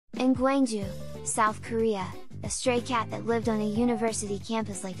In Gwangju, South Korea, a stray cat that lived on a university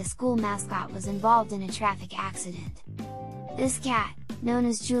campus like a school mascot was involved in a traffic accident. This cat, known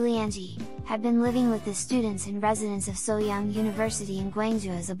as Julianji, had been living with the students and residents of Soyoung University in Gwangju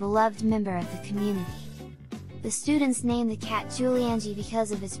as a beloved member of the community. The students named the cat Julianji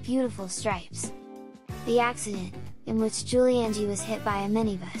because of its beautiful stripes. The accident, in which Julianji was hit by a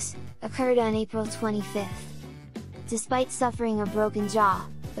minibus, occurred on April 25th. Despite suffering a broken jaw,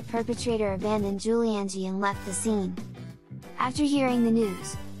 the perpetrator abandoned Julianji and left the scene. After hearing the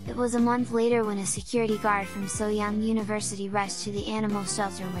news, it was a month later when a security guard from Soyoung University rushed to the animal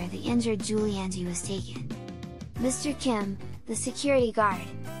shelter where the injured Julianji was taken. Mr. Kim, the security guard,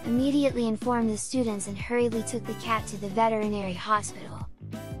 immediately informed the students and hurriedly took the cat to the veterinary hospital.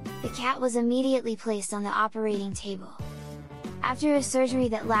 The cat was immediately placed on the operating table. After a surgery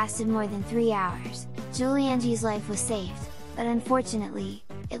that lasted more than 3 hours, Julianji's life was saved, but unfortunately,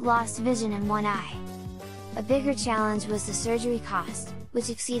 it lost vision in one eye. A bigger challenge was the surgery cost, which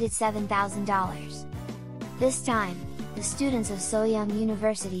exceeded $7,000. This time, the students of Soyoung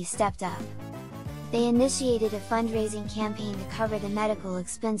University stepped up. They initiated a fundraising campaign to cover the medical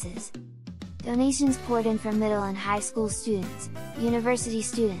expenses. Donations poured in from middle and high school students, university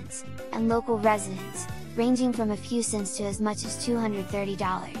students, and local residents, ranging from a few cents to as much as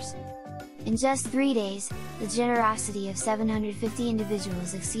 $230. In just 3 days, the generosity of 750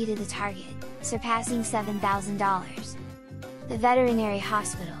 individuals exceeded the target, surpassing $7,000. The veterinary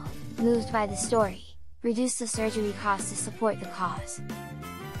hospital, moved by the story, reduced the surgery costs to support the cause.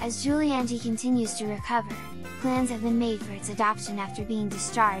 As Julianji continues to recover, plans have been made for its adoption after being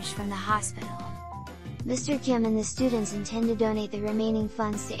discharged from the hospital. Mr. Kim and the students intend to donate the remaining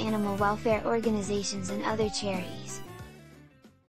funds to animal welfare organizations and other charities.